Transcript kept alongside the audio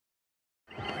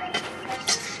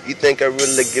You think I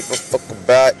really give a fuck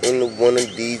about any one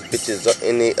of these bitches or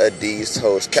any of these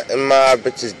hoes? Counting my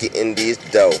bitches getting these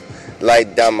dough.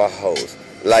 Like Dama hoes,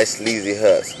 like sleazy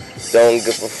huts. Don't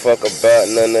give a fuck about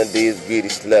none of these greedy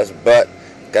sluts, but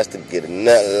got to get a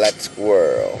nut like a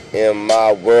squirrel. In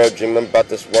my world, dreaming about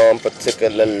this one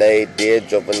particular lady.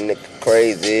 Drove a nigga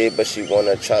crazy, but she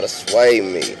wanna try to sway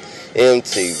me.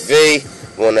 MTV,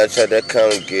 wanna try to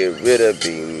come get rid of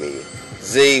me.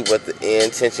 Z with the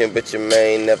intention, but your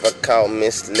man never caught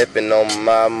me slipping on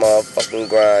my motherfucking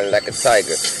grind like a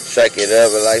tiger. Strike it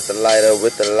up like the lighter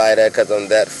with the lighter, cause I'm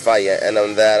that fire and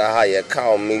I'm that higher.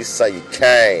 Call me so you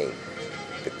came.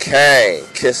 The cane,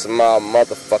 kiss my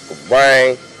motherfucking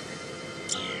brain.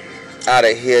 Out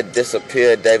of here,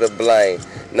 disappear, David Blaine.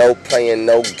 No playing,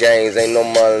 no games, ain't no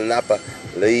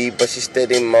monopoly, but she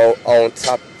steady mo on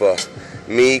top of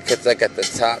me, cause I got the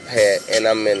top hat and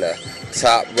I'm in a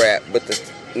top rap, but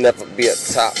never be a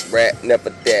top rat, never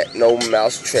that, no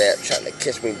mouse trap trying to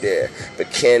catch me there, but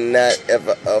cannot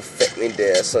ever affect me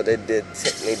there, so they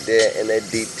detect me there and they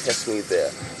detest me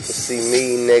there. But see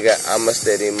me, nigga, I'm a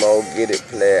steady mo, get it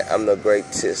player, I'm the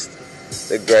greatest,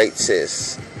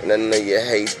 and I know you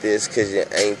hate this cause you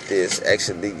ain't this.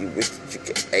 Actually, you wish that you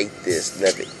could eat this,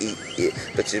 never eat it,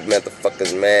 but you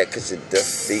motherfuckers mad cause you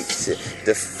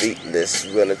defeatless.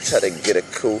 You wanna try to get a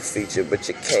cool feature, but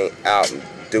you can't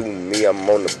outdo me. I'm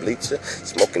on the bleacher,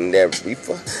 smoking that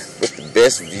reefer with the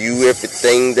best view.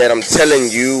 Everything that I'm telling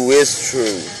you is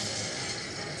true.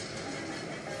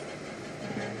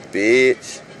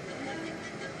 Bitch.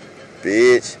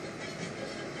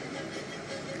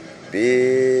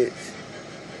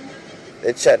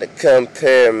 They try to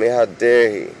compare me, how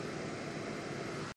dare he?